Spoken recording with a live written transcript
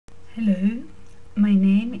Hello, my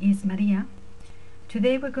name is Maria.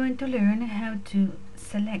 Today we're going to learn how to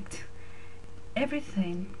select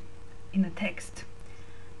everything in a text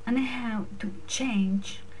and how to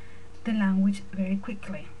change the language very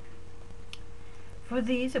quickly. For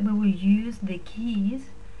this we will use the keys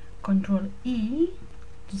Ctrl E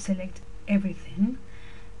to select everything,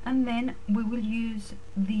 and then we will use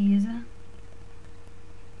these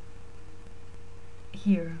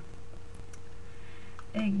here.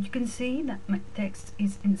 You can see that my text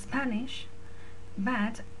is in Spanish,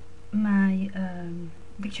 but my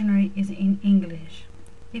dictionary is in English.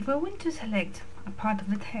 If I want to select a part of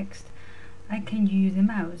the text, I can use the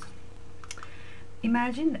mouse.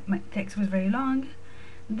 Imagine that my text was very long,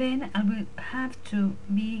 then I will have to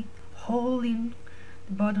be holding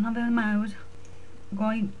the button of the mouse,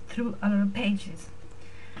 going through a lot of pages.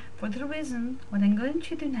 For the reason, what I'm going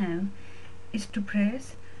to do now is to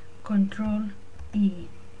press Ctrl E.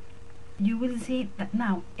 You will see that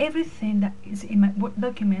now everything that is in my Word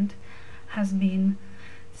document has been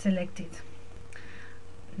selected.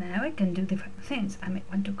 Now I can do different things. I may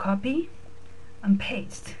want to copy and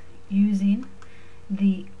paste using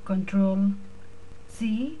the Ctrl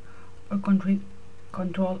C or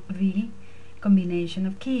Ctrl V combination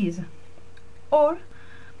of keys, or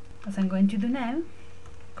as I'm going to do now,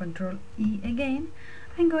 Ctrl E again,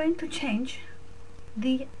 I'm going to change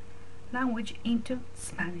the language into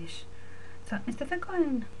Spanish. So instead of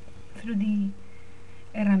going through the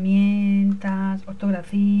herramientas,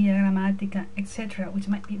 ortografía, gramática, etc., which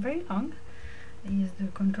might be very long, I use the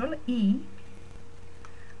Ctrl E,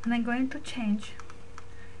 and I'm going to change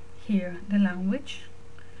here the language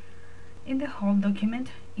in the whole document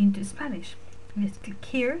into Spanish. Let's click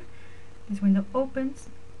here, this window opens,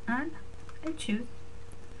 and I choose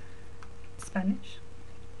Spanish.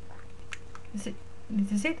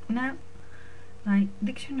 This is it. Now my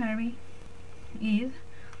dictionary is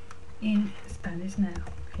in Spanish now.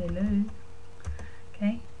 Hello.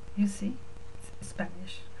 Okay, you see, it's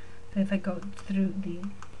Spanish. So if I go through the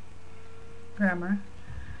grammar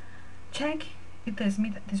check, it tells me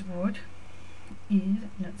that this word is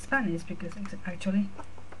not Spanish because it's actually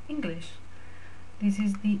English. This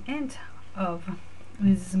is the end of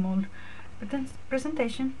this small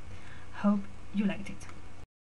presentation. Hope you liked it.